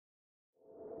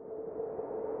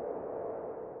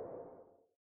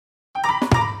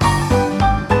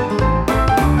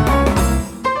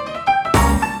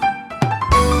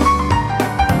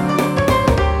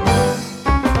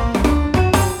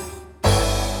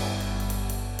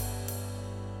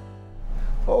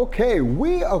Okay,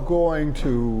 we are going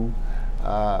to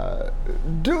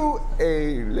do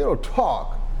a little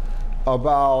talk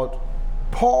about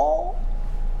Paul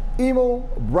Emo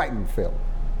Breitenfeld,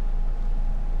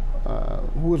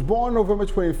 who was born November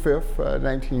 25th,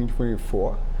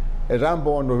 1924. As I'm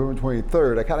born November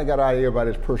 23rd, I kind of got an idea about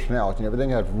his personality, and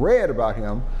everything I've read about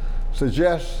him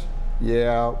suggests,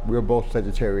 yeah, we're both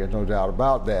Sagittarians, no doubt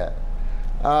about that.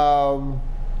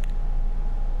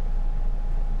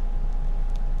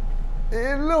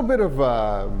 A little bit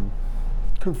of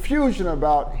confusion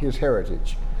about his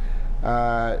heritage.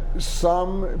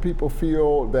 Some people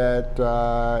feel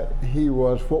that he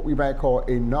was what we might call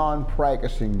a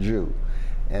non-practicing Jew,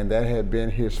 and that had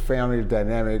been his family's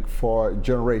dynamic for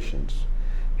generations.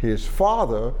 His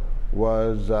father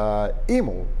was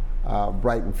Emil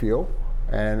Breitenfeld,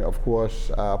 and of course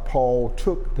Paul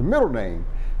took the middle name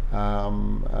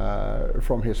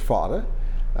from his father.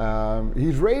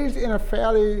 He's raised in a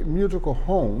fairly musical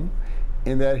home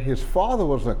in that his father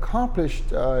was an accomplished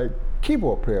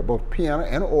keyboard player, both piano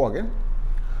and organ,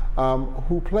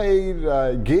 who played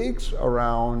gigs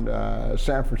around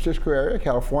San Francisco area,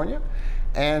 California,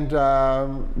 and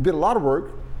did a lot of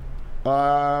work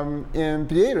in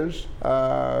theaters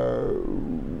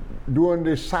during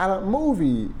the silent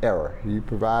movie era. He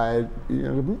provided,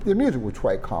 the music was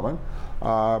quite common,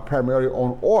 primarily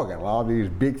on organ. A lot of these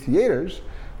big theaters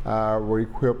were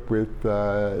equipped with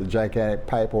gigantic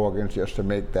pipe organs just to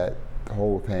make that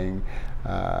whole thing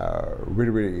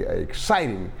really, really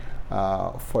exciting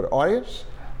for the audience.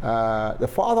 The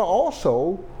father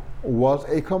also was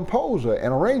a composer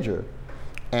and arranger,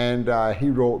 and he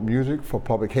wrote music for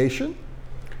publication,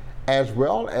 as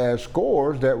well as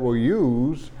scores that were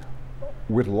used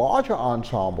with larger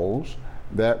ensembles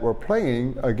that were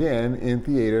playing, again, in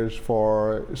theaters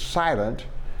for silent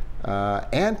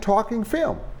and talking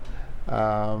film.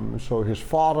 So his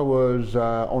father was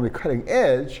on the cutting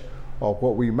edge of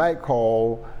what we might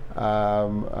call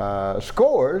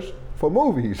scores for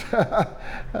movies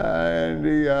and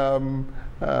the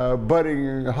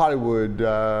budding Hollywood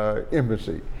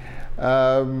infancy.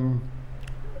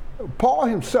 Paul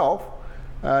himself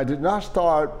did not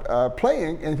start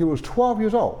playing until he was 12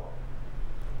 years old,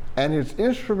 and his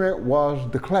instrument was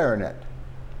the clarinet,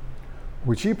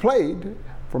 which he played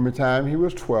from the time he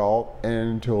was 12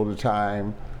 until the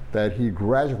time that he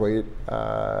graduated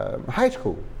high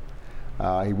school.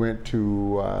 He went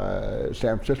to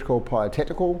San Francisco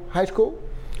Polytechnical High School,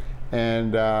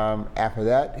 and after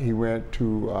that he went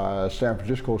to San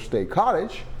Francisco State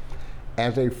College.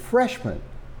 As a freshman,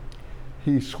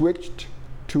 he switched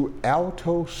to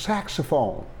alto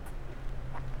saxophone.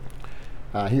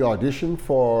 He auditioned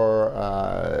for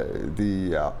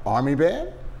the Army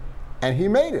Band, and he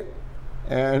made it,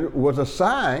 and was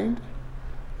assigned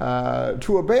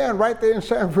to a band right there in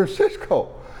San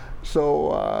Francisco.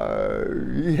 So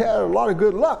he had a lot of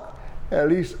good luck, at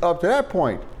least up to that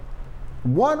point.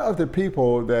 One of the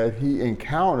people that he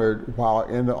encountered while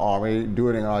in the Army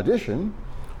doing an audition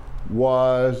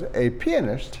was a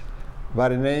pianist by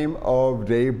the name of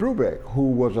Dave Brubeck,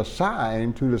 who was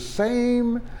assigned to the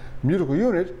same musical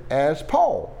unit as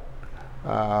Paul.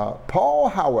 Paul,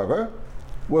 however,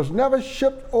 was never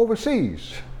shipped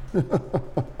overseas.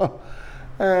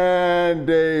 And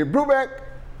Dave Brubeck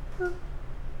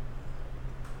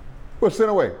was sent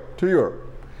away to Europe.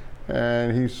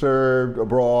 And he served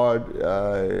abroad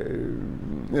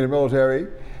in the military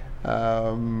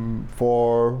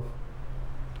for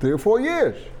 3 or 4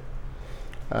 years.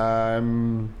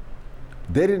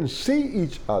 They didn't see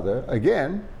each other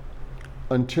again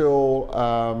until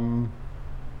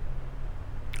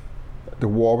the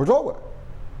war was over.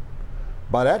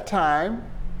 By that time,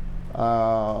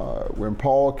 when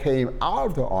Paul came out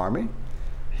of the Army,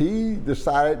 he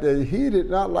decided that he did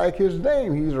not like his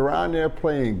name. He's around there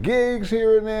playing gigs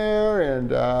here and there,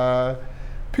 and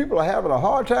people are having a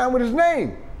hard time with his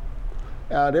name.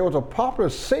 There was a popular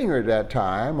singer at that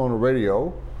time on the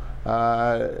radio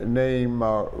named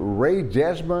Ray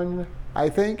Desmond, I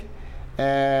think.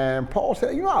 And Paul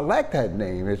said, I like that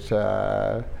name. It's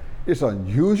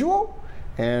unusual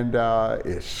and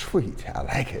it's sweet. I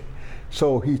like it.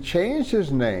 So he changed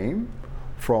his name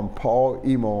from Paul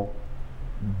Emo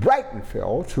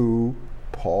Breitenfeld to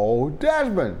Paul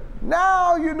Desmond.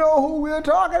 Now you know who we're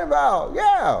talking about.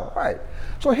 Yeah, right.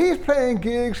 So he's playing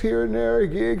gigs here and there,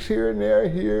 here and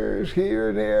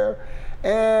there.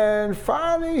 And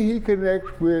finally he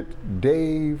connects with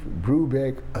Dave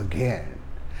Brubeck again.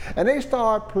 And they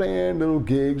start playing little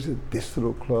gigs at this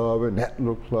little club and that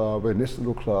little club and this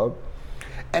little club.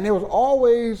 And there was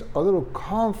always a little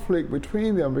conflict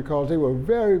between them because they were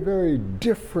very, very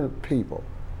different people.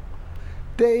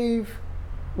 Dave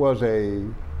was a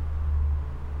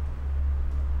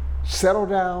settled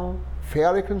down,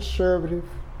 fairly conservative,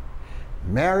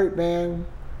 married man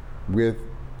with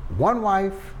one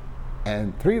wife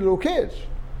and 3 little kids.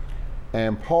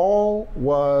 And Paul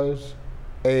was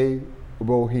a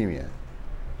bohemian.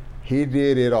 He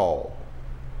did it all.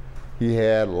 He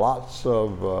had lots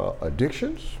of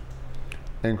addictions,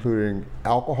 including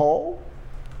alcohol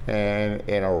and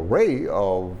an array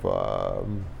of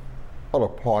other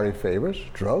party favorites,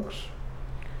 drugs.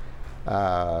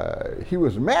 He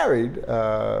was married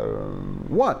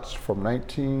once from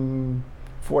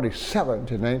 1947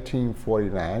 to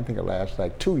 1949. I think it lasted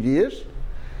like 2 years.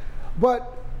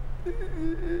 But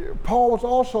Paul was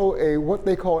also what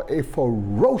they call a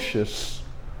ferocious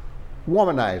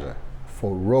womanizer.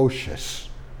 Ferocious.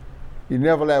 He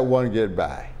never let one get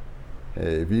by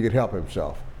if he could help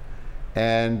himself.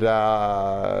 And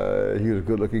he was a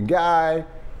good-looking guy.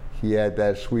 He had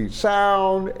that sweet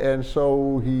sound, and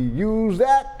so he used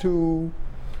that to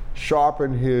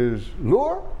sharpen his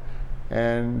lure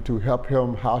and to help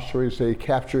him, how shall we say,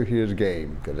 capture his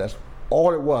game, because that's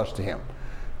all it was to him,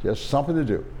 just something to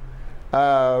do.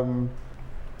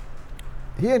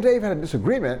 He and Dave had a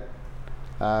disagreement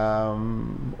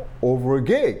over a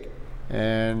gig,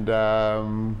 and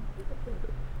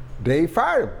Dave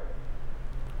fired him.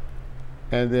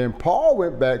 And then Paul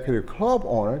went back to the club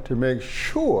owner to make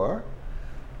sure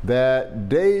that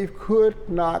Dave could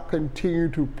not continue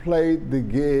to play the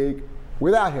gig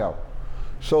without him.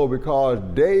 So because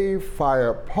Dave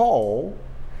fired Paul,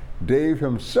 Dave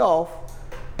himself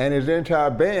and his entire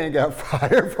band got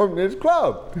fired from this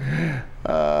club.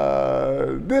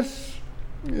 This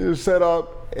set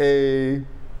up a,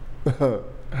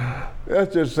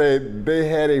 let's just say they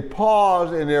had a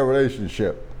pause in their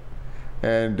relationship.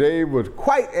 And Dave was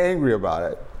quite angry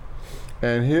about it.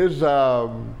 And his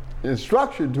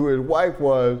instruction to his wife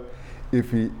was,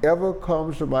 if he ever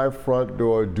comes to my front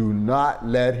door, do not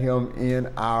let him in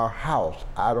our house.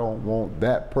 I don't want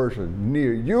that person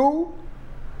near you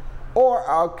or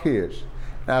our kids.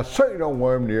 And I certainly don't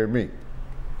want him near me.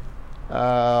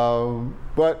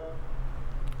 But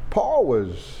Paul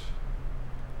was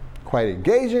quite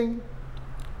engaging.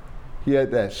 He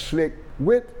had that slick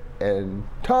wit and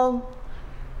tongue.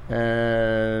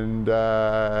 And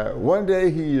one day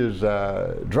he is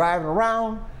driving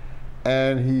around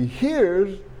and he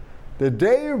hears the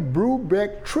Dave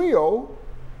Brubeck Trio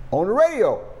on the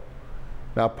radio.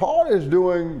 Now Paul is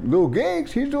doing little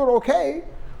gigs, he's doing okay,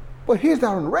 but he's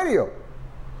not on the radio.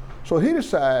 So he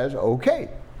decides, okay,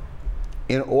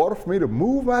 in order for me to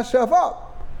move myself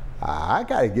up, I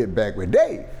gotta get back with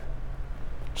Dave.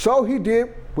 So he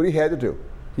did what he had to do.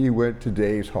 He went to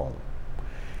Dave's home.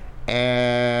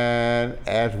 And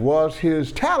as was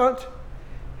his talent,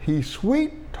 he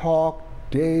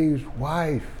sweet-talked Dave's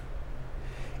wife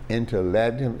into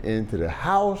letting him into the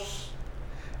house,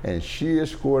 and she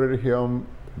escorted him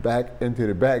back into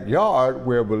the backyard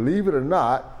where, believe it or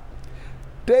not,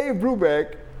 Dave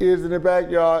Brubeck is in the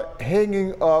backyard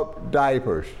hanging up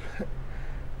diapers.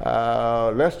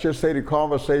 Let's just say the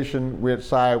conversation went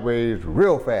sideways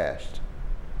real fast.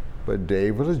 But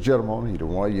Dave was a gentleman. He didn't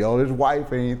want to yell at his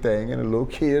wife or anything, and the little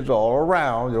kids all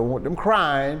around. You don't want them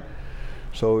crying.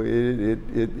 So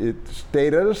it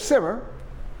stayed at a simmer.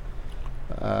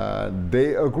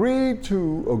 They agreed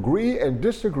to agree and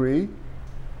disagree,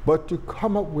 but to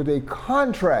come up with a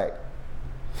contract.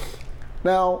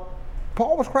 Now,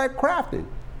 Paul was quite crafty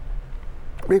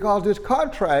because this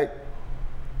contract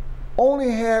only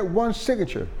had one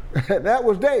signature, and that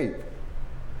was Dave.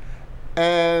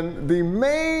 And the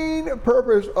main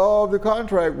purpose of the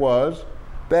contract was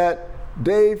that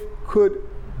Dave could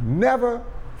never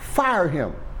fire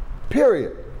him,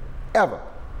 period, ever.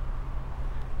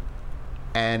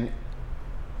 And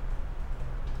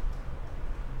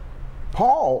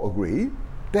Paul agreed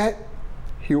that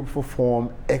he would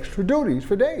perform extra duties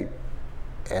for Dave.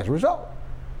 As a result,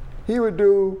 he would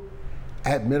do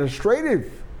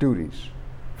administrative duties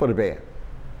for the band.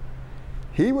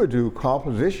 He would do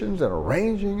compositions and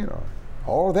arranging and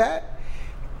all of that.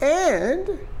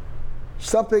 And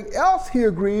something else he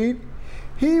agreed,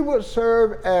 he would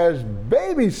serve as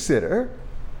babysitter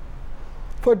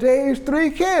for Dave's 3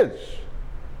 kids.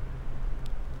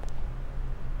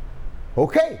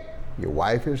 Okay, your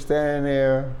wife is standing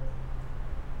there.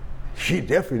 She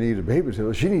definitely needs a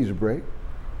babysitter. She needs a break.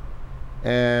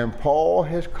 And Paul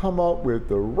has come up with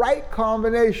the right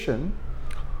combination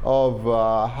of,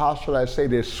 how shall I say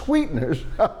this, sweeteners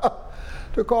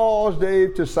to cause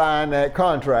Dave to sign that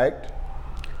contract.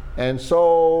 And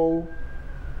so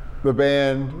the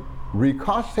band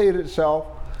reconstituted itself.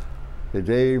 The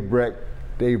Dave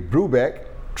Dave Brubeck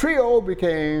Trio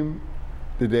became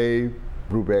the Dave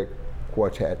Brubeck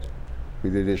Quartet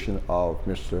with the addition of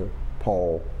Mr.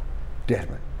 Paul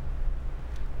Desmond.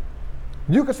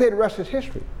 You could say the rest is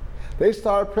history. They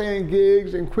started playing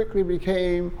gigs and quickly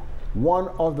became one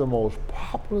of the most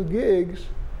popular gigs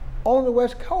on the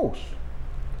West Coast.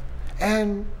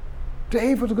 And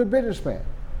Dave was a good businessman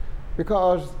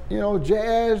because,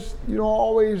 jazz, you don't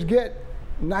always get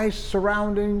nice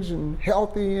surroundings and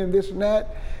healthy and this and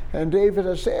that. And Dave, as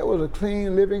I said, was a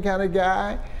clean living kind of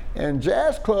guy. And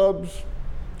jazz clubs,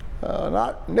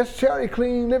 not necessarily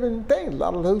clean living things. A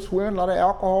lot of loose women, a lot of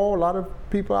alcohol, a lot of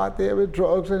people out there with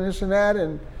drugs and this and that.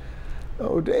 And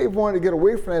Dave wanted to get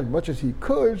away from that as much as he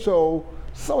could, so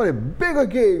some of the bigger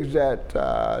gigs that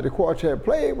the quartet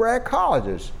played were at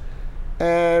colleges,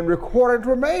 and recordings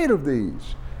were made of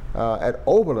these at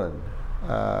Oberlin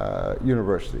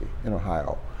University in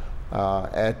Ohio,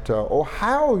 at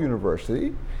Ohio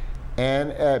University,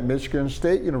 and at Michigan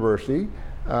State University.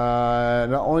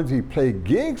 Not only did he play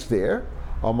gigs there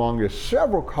among the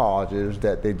several colleges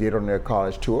that they did on their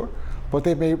college tour, but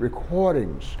they made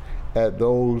recordings at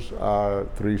those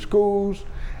 3 schools,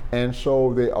 and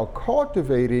so they are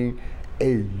cultivating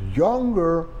a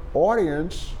younger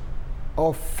audience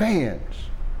of fans.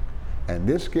 And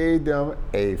this gave them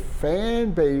a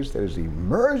fan base that is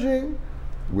emerging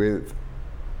with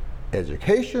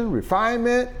education,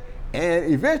 refinement,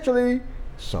 and eventually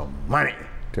some money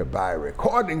to buy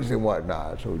recordings and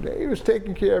whatnot. So Dave is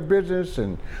taking care of business,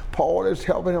 and Paul is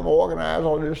helping him organize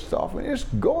all this stuff, and it's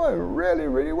going really,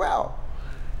 really well.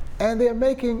 And they're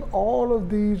making all of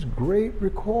these great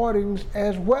recordings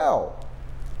as well.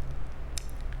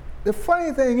 The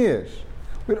funny thing is,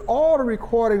 with all the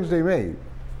recordings they made,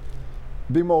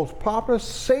 the most popular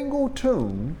single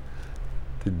tune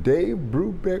the Dave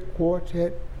Brubeck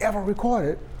Quartet ever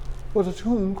recorded was a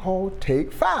tune called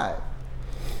Take 5.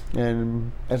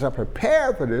 And as I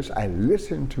prepared for this, I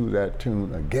listened to that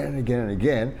tune again and again and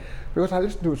again, because I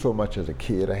listened to it so much as a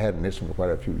kid. I hadn't listened for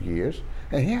quite a few years.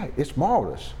 And yeah, it's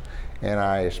marvelous. And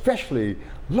I especially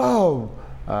love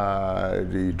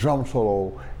the drum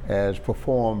solo as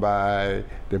performed by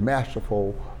the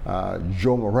masterful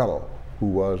Joe Morello, who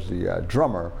was the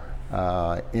drummer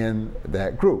in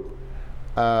that group.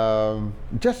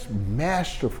 Just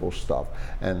masterful stuff.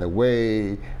 And the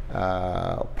way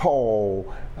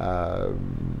Paul,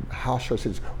 how shall I say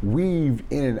this, weaved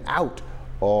in and out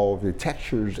of the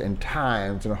textures and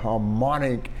times and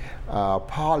harmonic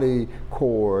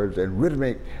polychords and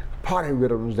rhythmic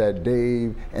polyrhythms that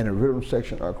Dave and the rhythm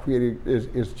section are creating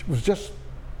was just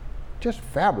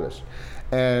fabulous.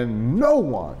 And no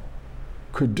one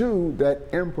could do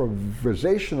that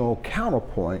improvisational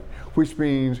counterpoint, which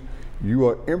means you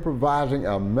are improvising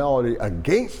a melody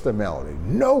against the melody.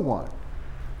 No one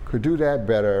could do that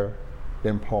better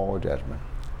than Paul Desmond.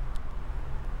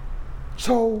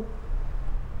 So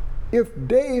if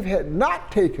Dave had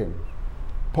not taken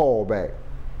Paul back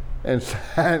and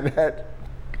signed that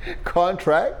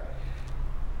contract,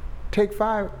 Take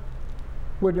 5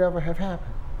 would never have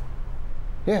happened.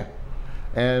 Yeah.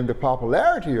 And the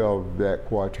popularity of that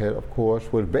quartet, of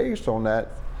course, was based on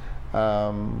that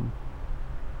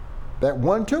that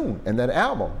one tune and that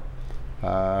album,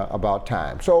 About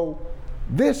Time. So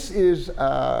this is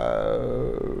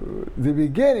the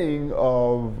beginning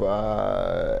of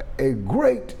a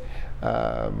great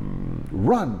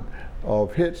run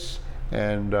of hits,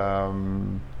 and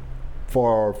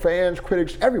for fans,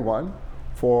 critics, everyone,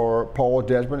 for Paul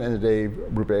Desmond and the Dave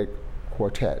Brubeck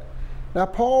Quartet. Now,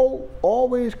 Paul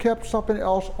always kept something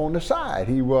else on the side.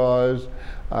 He was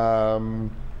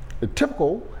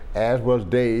typical, as was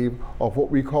Dave, of what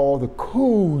we call the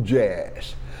cool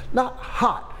jazz. Not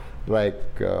hot like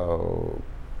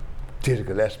Dizzy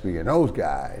Gillespie and those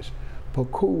guys, but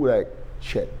cool like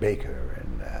Chet Baker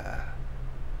and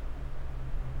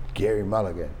Gary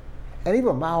Mulligan, and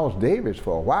even Miles Davis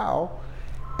for a while.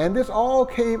 And this all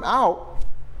came out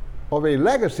of a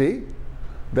legacy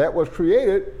that was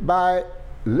created by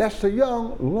Lester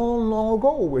Young long, long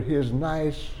ago with his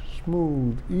nice,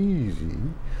 smooth, easy,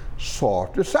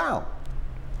 softer sound.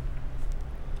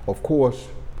 Of course,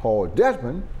 Paul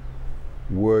Desmond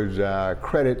would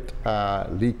credit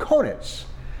Lee Konitz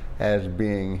as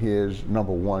being his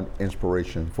 #1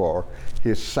 inspiration for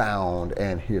his sound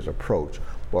and his approach.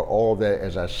 But all that,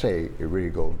 as I say, it really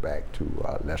goes back to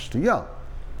Lester Young.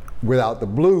 Without the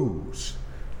blues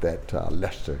that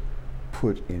Lester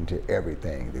put into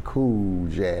everything. The cool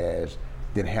jazz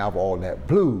didn't have all that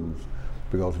blues,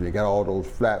 because when you got all those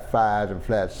flat 5s and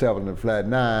flat 7s and flat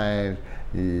 9s,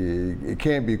 it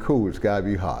can't be cool, it's gotta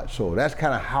be hot. So that's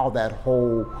kind of how that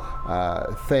whole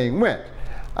thing went.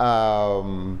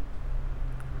 Paul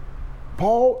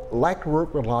liked to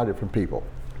work with a lot of different people.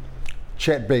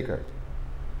 Chet Baker,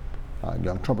 a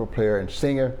young trumpet player and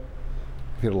singer,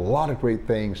 did a lot of great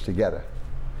things together.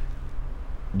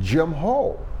 Jim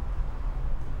Hall,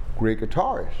 great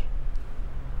guitarist,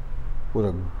 was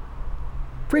a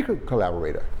frequent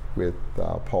collaborator with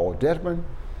Paul Desmond,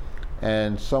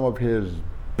 and some of his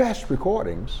best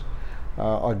recordings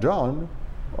are done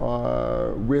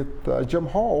with Jim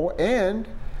Hall, and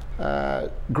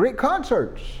great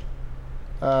concerts,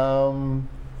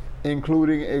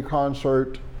 including a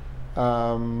concert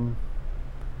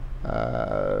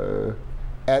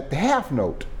at the Half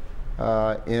Note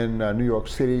in New York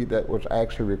City that was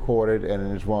actually recorded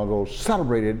and is one of those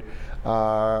celebrated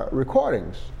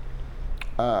recordings.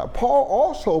 Paul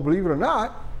also, believe it or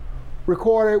not,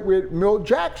 recorded with Milt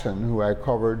Jackson, who I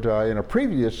covered in a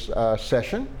previous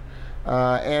session,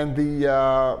 and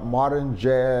the Modern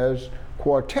Jazz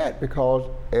Quartet, because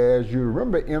as you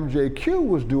remember, MJQ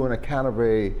was doing a kind of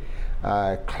a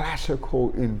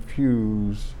classical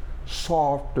infused,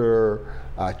 softer,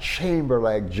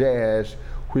 chamber-like jazz,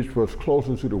 which was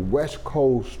closer to the West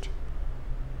Coast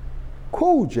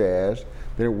cool jazz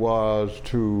than it was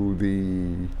to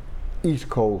the East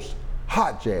Coast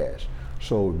hot jazz.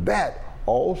 So that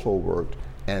also worked,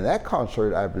 and that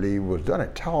concert, I believe, was done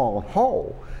at Town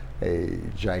Hall, a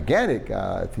gigantic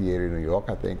theater in New York,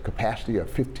 I think capacity of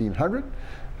 1,500,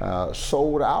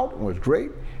 sold out and was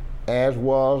great, as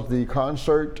was the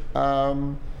concert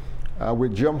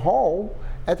with Jim Hall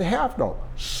at the Half Note,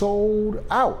 sold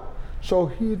out. So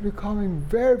he's becoming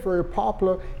very, very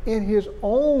popular in his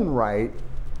own right,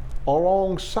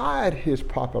 alongside his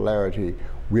popularity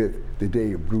with the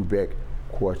Dave Brubeck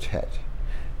Quartet.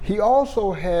 He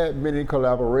also had many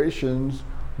collaborations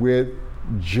with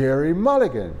Gerry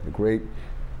Mulligan, the great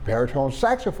baritone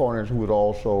saxophonist who was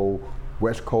also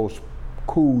West Coast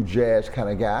cool jazz kind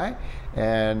of guy.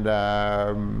 And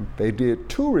they did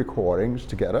 2 recordings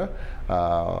together,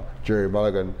 Gerry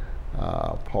Mulligan,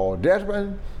 Paul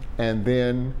Desmond, and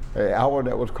then an album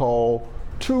that was called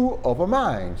Two of a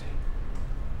Mind.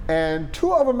 And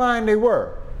two of a mind they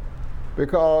were,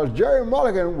 because Gerry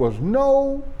Mulligan was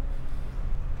no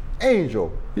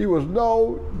angel. He was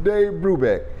no Dave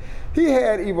Brubeck. He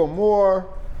had even more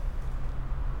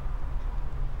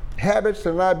habits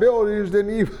and liabilities than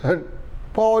even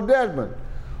Paul Desmond.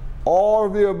 All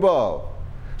of the above.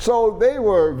 So they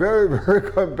were very,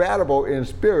 very compatible in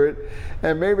spirit,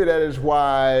 and maybe that is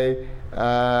why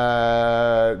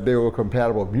they were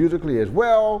compatible musically as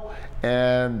well.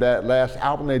 And that last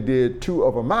album they did, Two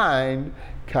of a Mind,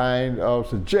 kind of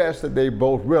suggests that they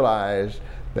both realized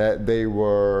that they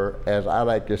were, as I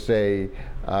like to say,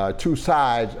 two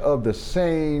sides of the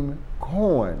same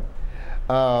coin.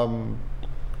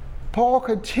 Paul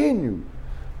continued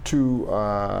to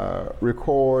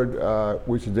record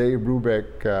with the Dave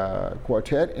Brubeck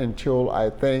Quartet until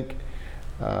I think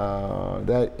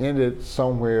that ended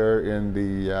somewhere in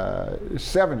the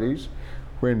 70s,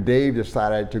 when Dave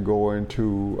decided to go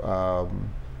into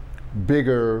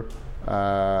bigger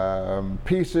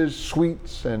pieces,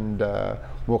 suites, and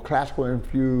more classical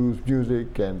infused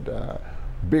music, and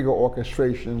bigger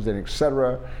orchestrations, and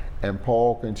etc. And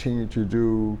Paul continued to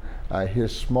do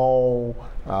his small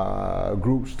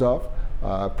group stuff.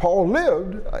 Paul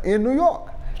lived in New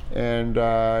York, and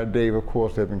Dave, of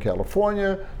course, lived in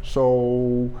California.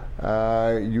 So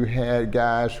you had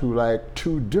guys who liked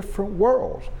two different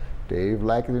worlds. Dave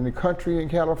liked it in the country in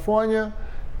California,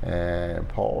 and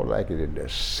Paul liked it in the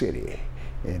city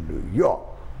in New York,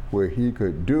 where he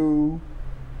could do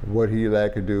what he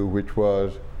liked to do, which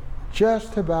was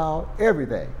just about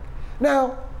everything.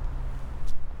 Now,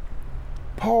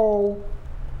 Paul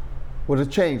was a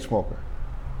chain smoker,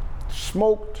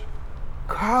 smoked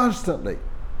constantly,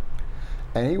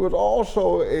 and he was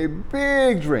also a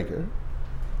big drinker.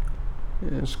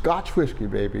 And Scotch whiskey,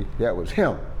 baby, that was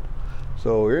him.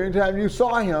 So anytime you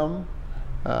saw him,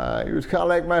 he was kind of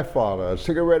like my father, a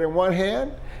cigarette in one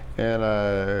hand and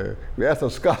a glass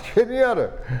of Scotch in the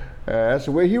other. That's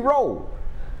the way he rolled.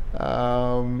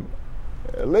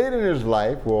 Late in his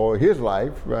life, well, his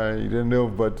life, he didn't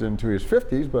live but into his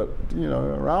 50s, but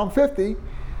around 50,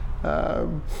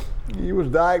 he was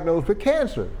diagnosed with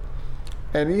cancer.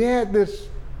 And he had this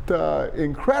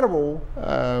incredible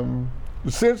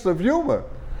sense of humor.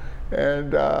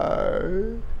 And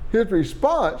his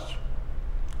response,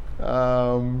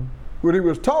 when he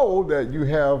was told that you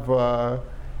have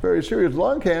very serious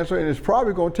lung cancer and it's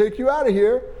probably going to take you out of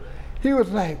here, he was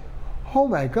like, Oh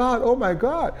my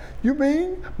God, you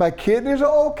mean my kidneys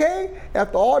are okay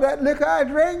after all that liquor I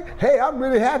drank? Hey, I'm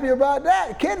really happy about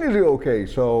that. Kidneys are okay.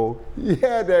 So he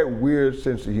had that weird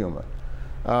sense of humor.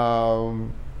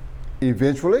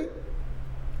 Eventually,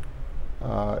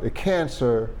 the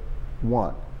cancer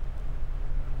won.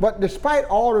 But despite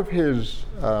all of his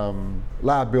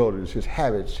liabilities, his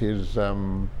habits, his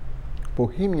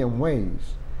bohemian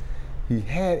ways, he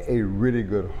had a really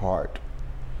good heart.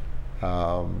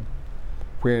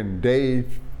 When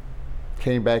Dave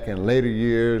came back in later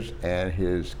years and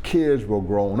his kids were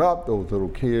grown up, those little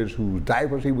kids whose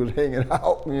diapers he was hanging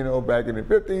out, back in the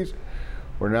 50s,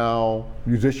 were now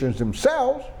musicians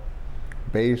themselves,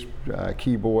 bass,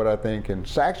 keyboard, I think, and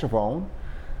saxophone.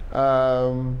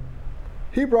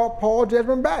 He brought Paul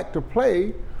Desmond back to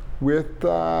play with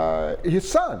his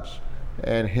sons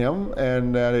and him,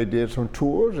 and they did some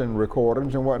tours and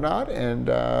recordings and whatnot, and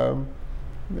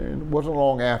it wasn't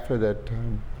long after that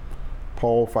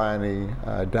Paul finally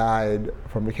died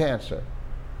from the cancer.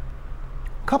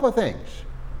 A couple of things.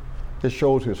 It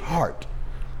shows his heart,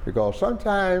 because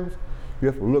sometimes you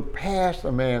have to look past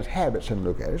a man's habits and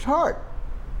look at his heart.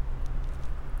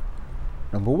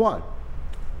 Number one,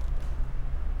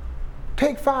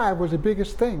 Take 5 was the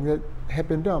biggest thing that had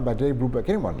been done by Dave Brubeck.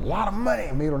 A lot of money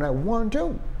made on that one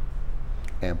tune.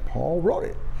 And Paul wrote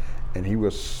it. And he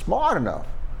was smart enough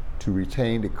to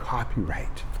retain the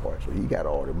copyright for it. So he got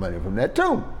all the money from that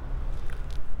tune.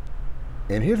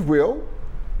 In his will,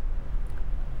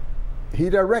 he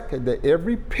directed that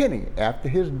every penny after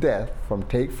his death from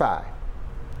Take 5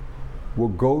 will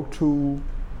go to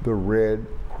the Red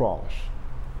Cross.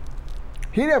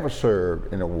 He never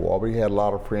served in a war, but he had a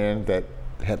lot of friends that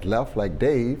had left, like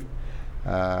Dave,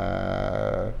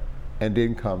 and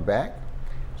didn't come back.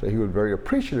 So he was very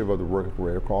appreciative of the work of the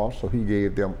Red Cross, so he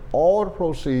gave them all the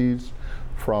proceeds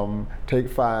from Take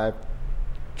 5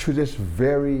 to this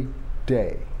very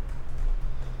day.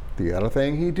 The other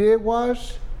thing he did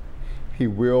was he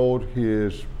willed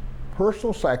his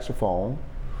personal saxophone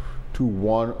to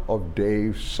one of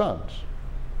Dave's sons.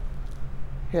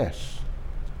 Yes,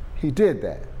 he did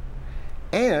that.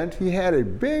 And he had a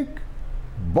big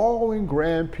bowling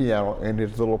grand piano in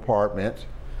his little apartment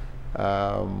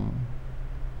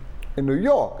in New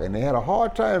York, and they had a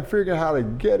hard time figuring how to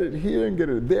get it here and get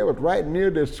it there. It was right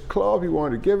near this club he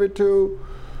wanted to give it to.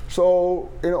 So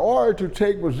in order to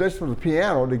take possession of the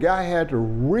piano, the guy had to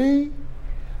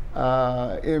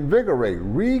reinvigorate,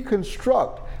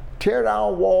 reconstruct, tear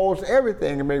down walls,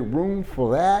 everything to make room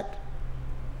for that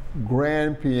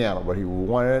grand piano. But he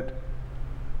wanted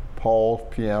Paul's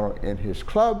piano in his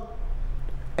club,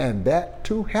 and that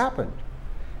too happened.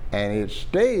 And it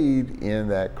stayed in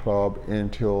that club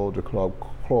until the club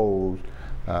closed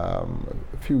a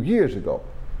few years ago.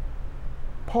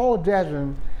 Paul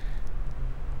Desmond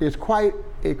is quite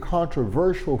a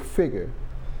controversial figure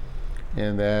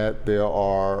in that there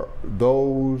are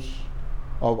those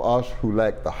of us who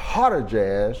like the harder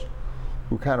jazz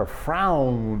who kind of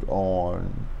frowned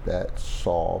on that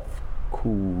soft,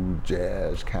 cool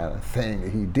jazz kind of thing that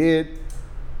he did,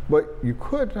 but you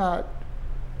could not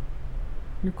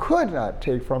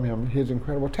take from him his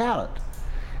incredible talent.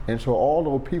 And so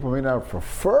although people may not have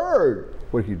preferred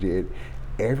what he did,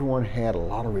 everyone had a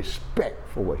lot of respect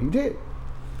for what he did.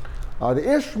 The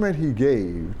instrument he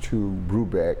gave to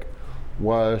Brubeck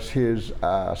was his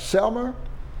Selmer,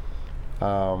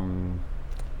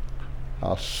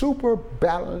 a super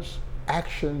balanced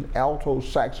action alto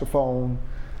saxophone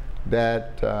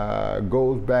that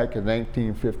goes back to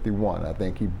 1951. I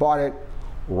think he bought it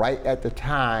right at the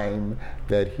time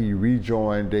that he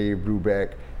rejoined Dave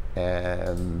Brubeck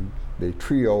and the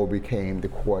trio became the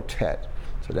quartet.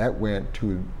 So that went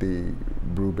to the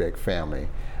Brubeck family.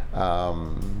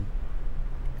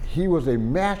 He was a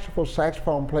masterful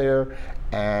saxophone player,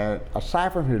 and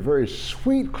aside from his very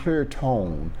sweet, clear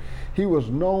tone, he was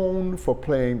known for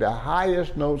playing the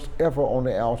highest notes ever on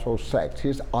the alto sax,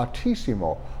 his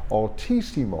altissimo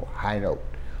high note.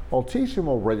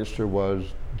 Altissimo register was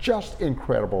just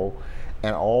incredible,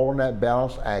 and all in that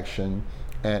balanced action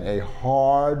and a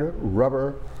hard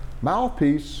rubber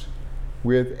mouthpiece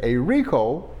with a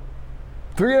Rico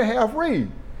 3.5 reed.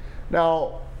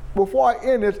 Now, before I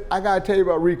end this, I gotta tell you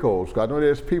about Ricos, because I know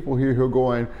there's people here who are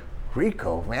going,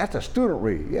 Rico, man, that's a student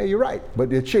reed. Yeah, you're right, but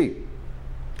they're cheap.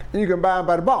 And you can buy them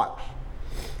by the box.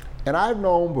 And I've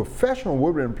known professional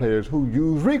woodwind players who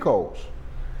use Ricos.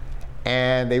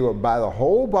 And they would buy the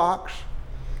whole box,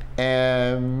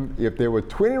 and if there were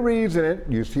 20 reeds in it,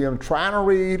 you see them trying to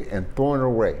read and throwing it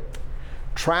away.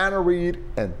 Trying to read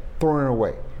and throwing it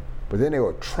away. But then they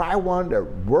would try one that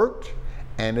worked,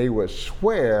 and they would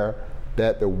swear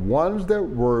that the ones that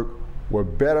worked were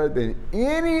better than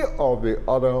any of the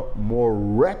other more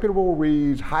reputable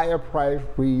reeds, higher priced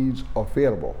reeds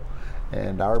available.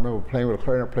 And I remember playing with a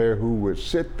clarinet player who would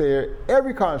sit there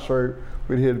every concert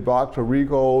with his box of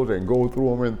Ricos and go through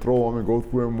them and throw them and go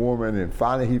through them more, and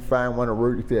finally he'd find one that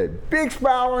worked. He had a big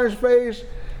smile on his face.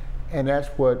 And that's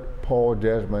what Paul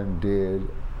Desmond did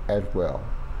as well.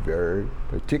 Very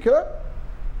particular,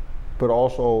 but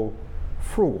also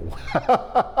frugal.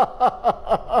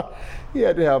 He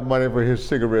had to have money for his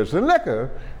cigarettes and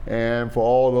liquor and for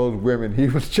all those women he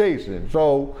was chasing.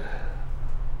 So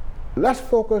let's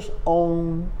focus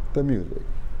on the music.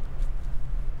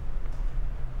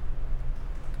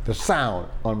 The sound,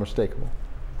 unmistakable.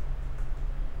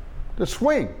 The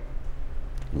swing,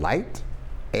 light,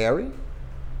 airy,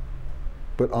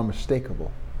 but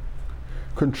unmistakable.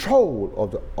 Control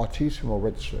of the altissimo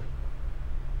register,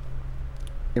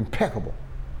 impeccable.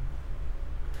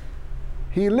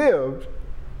 He lived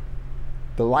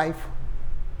the life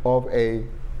of a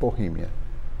bohemian.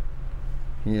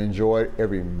 He enjoyed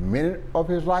every minute of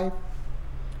his life.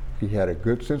 He had a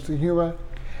good sense of humor.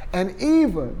 And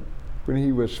even when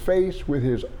he was faced with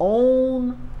his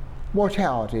own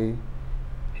mortality,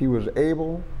 he was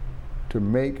able to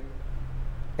make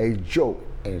a joke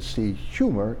and see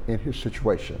humor in his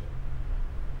situation.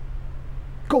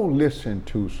 Go listen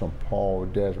to some Paul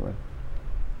Desmond,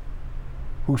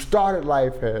 who started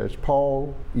life as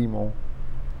Paul Emo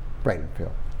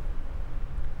Bradenfield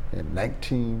in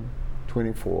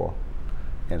 1924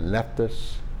 and left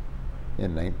us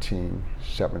in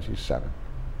 1977.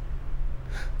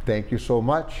 Thank you so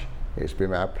much. It's been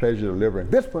my pleasure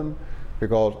delivering this one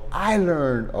because I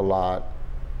learned a lot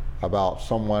about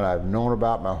someone I've known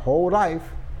about my whole life,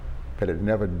 but had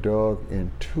never dug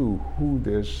into who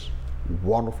this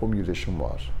wonderful musician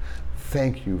was.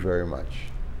 Thank you very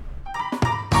much.